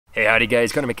Hey, howdy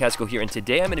guys, Connor McCaskill here, and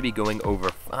today I'm going to be going over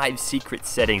 5 secret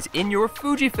settings in your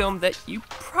Fujifilm that you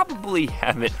probably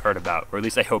haven't heard about, or at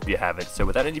least I hope you haven't. So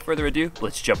without any further ado,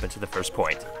 let's jump into the first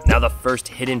point. Now, the first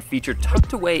hidden feature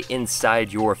tucked away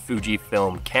inside your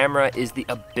Fujifilm camera is the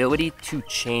ability to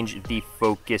change the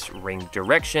focus ring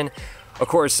direction. Of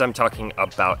course, I'm talking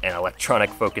about an electronic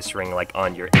focus ring like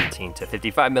on your 18 to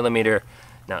 55 millimeter,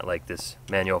 not like this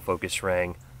manual focus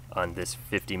ring on this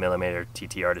 50mm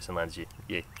TT Artisan lens.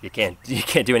 You can't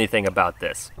do anything about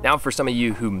this. Now, for some of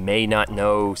you who may not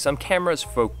know, some cameras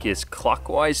focus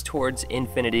clockwise towards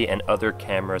infinity and other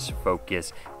cameras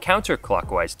focus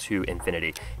counterclockwise to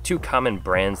infinity. Two common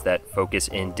brands that focus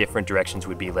in different directions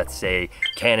would be, let's say,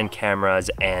 Canon cameras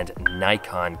and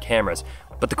Nikon cameras.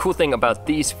 But the cool thing about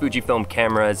these Fujifilm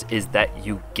cameras is that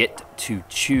you get to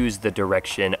choose the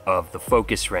direction of the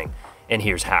focus ring, and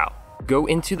here's how. Go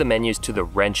into the menus to the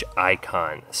wrench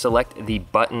icon, select the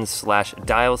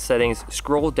button/dial settings,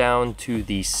 scroll down to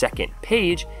the second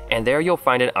page, and there you'll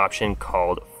find an option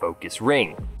called focus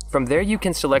ring. From there you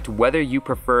can select whether you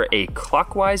prefer a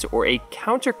clockwise or a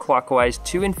counterclockwise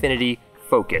to infinity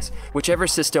focus, whichever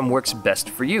system works best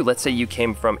for you. Let's say you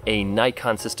came from a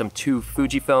Nikon system to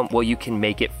Fujifilm, well, you can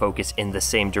make it focus in the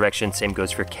same direction. Same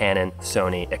goes for Canon,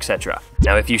 Sony, etc.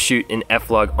 Now, if you shoot an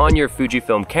F-log on your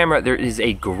Fujifilm camera, there is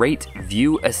a great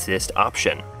view assist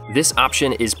option. This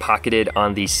option is pocketed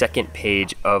on the second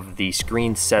page of the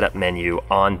screen setup menu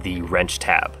on the wrench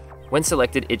tab. When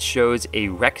selected, it shows a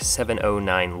Rec.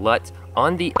 709 LUT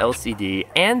on the LCD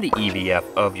and the EVF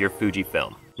of your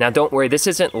Fujifilm. Now, don't worry, this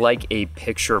isn't like a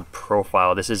picture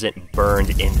profile. This isn't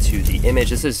burned into the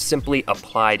image. This is simply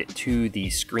applied to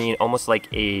the screen, almost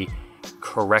like a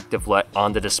corrective LUT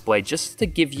on the display, just to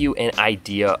give you an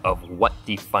idea of what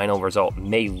the final result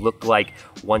may look like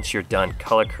once you're done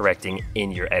color correcting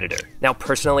in your editor. Now,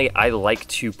 personally, I like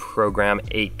to program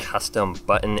a custom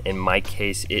button. In my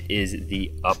case, it is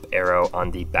the up arrow on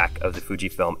the back of the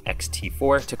Fujifilm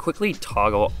XT4 to quickly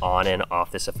toggle on and off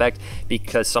this effect,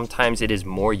 because sometimes it is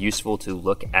more useful to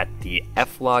look at the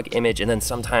F-log image, and then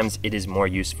sometimes it is more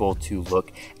useful to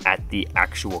look at the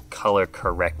actual color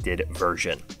corrected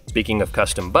version. Speaking of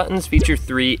custom buttons, feature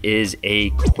 3 is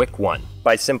a quick one.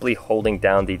 By simply holding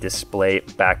down the display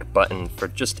back button for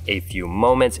just a few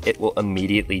moments, it will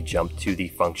immediately jump to the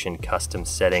function custom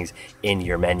settings in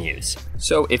your menus.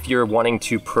 So if you're wanting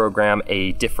to program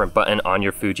a different button on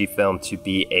your Fujifilm to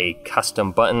be a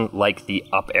custom button, like the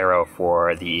up arrow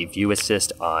for the view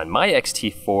assist on my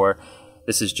X-T4,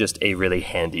 this is just a really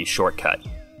handy shortcut.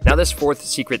 Now, this fourth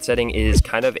secret setting is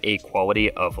kind of a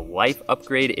quality of life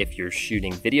upgrade if you're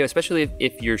shooting video, especially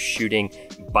if you're shooting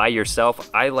by yourself.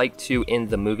 I like to, in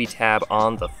the movie tab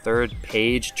on the third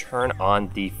page, turn on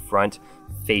the front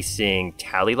facing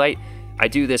tally light. I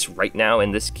do this right now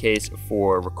in this case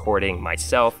for recording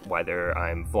myself, whether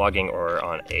I'm vlogging or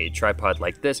on a tripod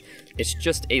like this. It's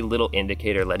just a little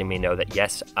indicator letting me know that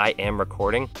yes, I am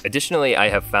recording. Additionally, I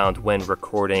have found when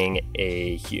recording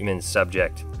a human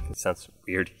subject, it sounds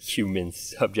weird, human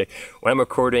subject. When I'm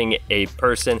recording a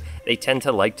person, they tend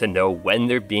to like to know when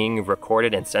they're being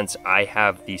recorded, and since I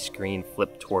have the screen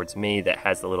flipped towards me that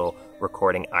has the little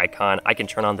recording icon, I can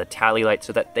turn on the tally light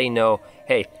so that they know,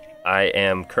 hey, I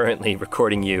am currently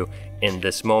recording you in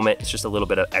this moment. It's just a little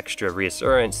bit of extra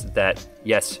reassurance that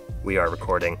yes, we are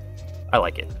recording. I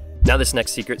like it. Now, this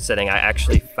next secret setting I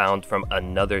actually found from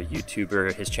another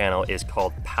YouTuber. His channel is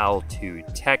called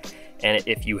Pal2Tech, and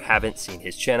if you haven't seen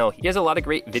his channel, he has a lot of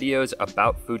great videos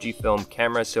about Fujifilm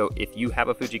cameras. So if you have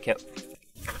a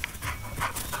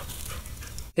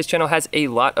his channel has a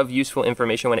lot of useful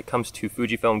information when it comes to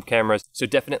Fujifilm cameras, so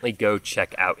definitely go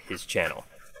check out his channel.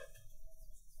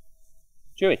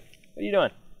 Chewy, what are you doing?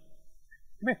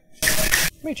 Come here.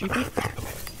 Come here,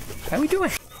 Chewy. How are we doing?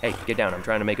 Hey, get down, I'm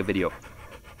trying to make a video.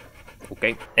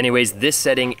 Okay. Anyways, this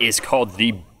setting is called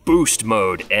the boost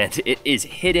mode, and it is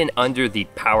hidden under the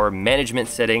power management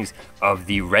settings of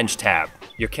the wrench tab.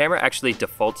 Your camera actually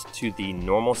defaults to the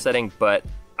normal setting, but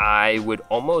I would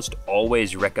almost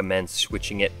always recommend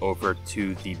switching it over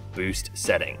to the boost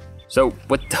setting. So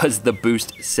what does the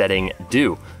boost setting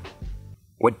do?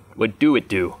 What do it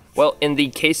do? Well, in the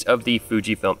case of the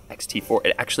Fujifilm X-T4,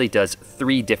 it actually does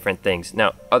 3 different things.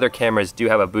 Now, other cameras do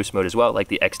have a boost mode as well, like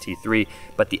the X-T3,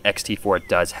 but the X-T4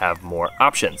 does have more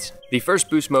options. The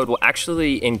first boost mode will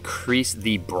actually increase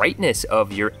the brightness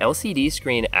of your LCD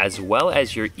screen as well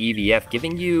as your EVF,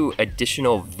 giving you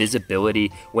additional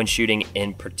visibility when shooting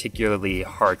in particularly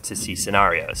hard to see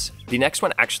scenarios. The next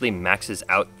one actually maxes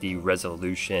out the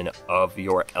resolution of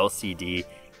your LCD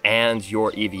and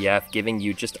your EVF, giving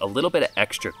you just a little bit of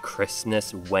extra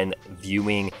crispness when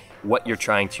viewing what you're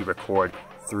trying to record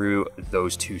through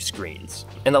those two screens.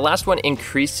 And the last one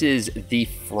increases the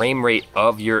frame rate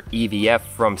of your EVF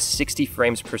from 60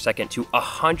 frames per second to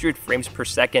 100 frames per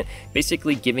second,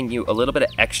 basically giving you a little bit of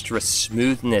extra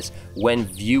smoothness when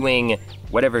viewing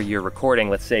whatever you're recording,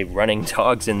 let's say running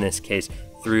dogs in this case,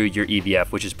 through your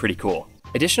EVF, which is pretty cool.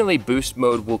 Additionally, boost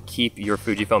mode will keep your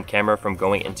Fujifilm camera from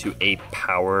going into a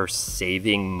power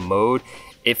saving mode.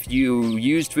 If you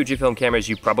used Fujifilm cameras,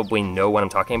 you probably know what I'm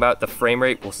talking about. The frame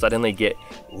rate will suddenly get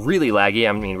really laggy.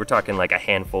 I mean, we're talking like a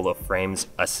handful of frames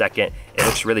a second. It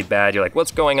looks really bad. You're like,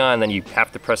 what's going on? Then you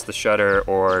have to press the shutter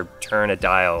or turn a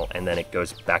dial and then it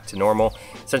goes back to normal.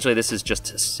 Essentially, this is just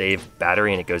to save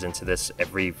battery and it goes into this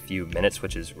every few minutes,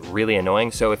 which is really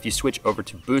annoying. So if you switch over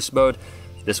to boost mode,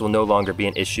 this will no longer be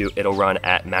an issue. It'll run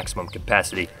at maximum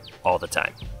capacity all the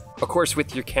time. Of course,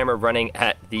 with your camera running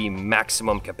at the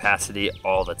maximum capacity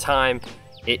all the time,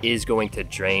 it is going to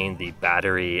drain the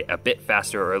battery a bit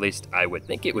faster, or at least I would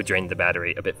think it would drain the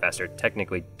battery a bit faster.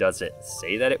 Technically doesn't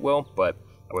say that it will, but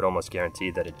I would almost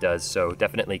guarantee that it does. So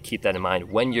definitely keep that in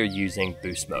mind when you're using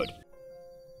boost mode.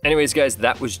 Anyways, guys,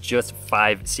 that was just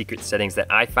 5 secret settings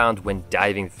that I found when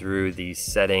diving through the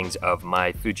settings of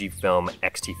my Fujifilm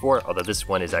XT4, although this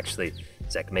one is actually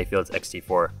Zach Mayfield's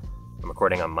XT4. I'm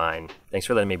recording on mine. Thanks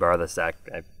for letting me borrow this, Zach.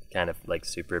 I kind of like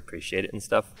super appreciate it and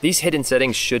stuff. These hidden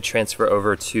settings should transfer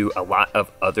over to a lot of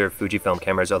other Fujifilm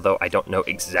cameras, although I don't know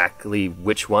exactly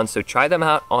which one. So try them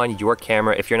out on your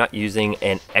camera if you're not using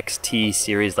an XT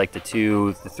series like the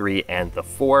 2, the 3, and the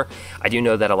 4. I do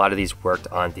know that a lot of these worked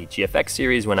on the GFX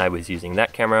series when I was using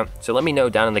that camera. So let me know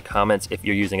down in the comments if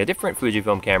you're using a different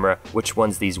Fujifilm camera, which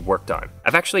ones these worked on.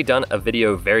 I've actually done a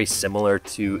video very similar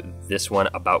to this one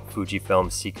about Fujifilm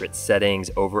secret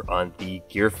settings over on the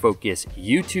Gear Focus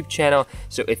YouTube channel.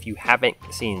 So if you haven't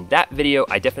seen that video,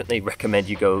 I definitely recommend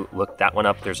you go look that one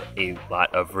up. There's a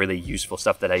lot of really useful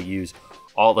stuff that I use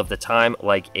all of the time,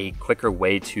 like a quicker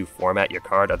way to format your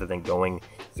card other than going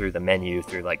through the menu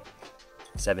through like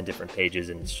 7 different pages,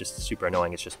 and it's just super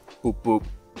annoying. It's just boop, boop,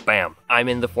 bam. I'm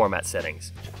in the format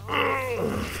settings.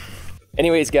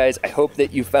 Anyways, guys, I hope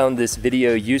that you found this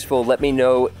video useful. Let me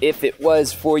know if it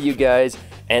was for you guys,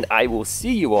 and I will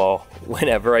see you all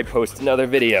whenever I post another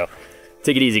video.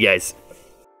 Take it easy, guys.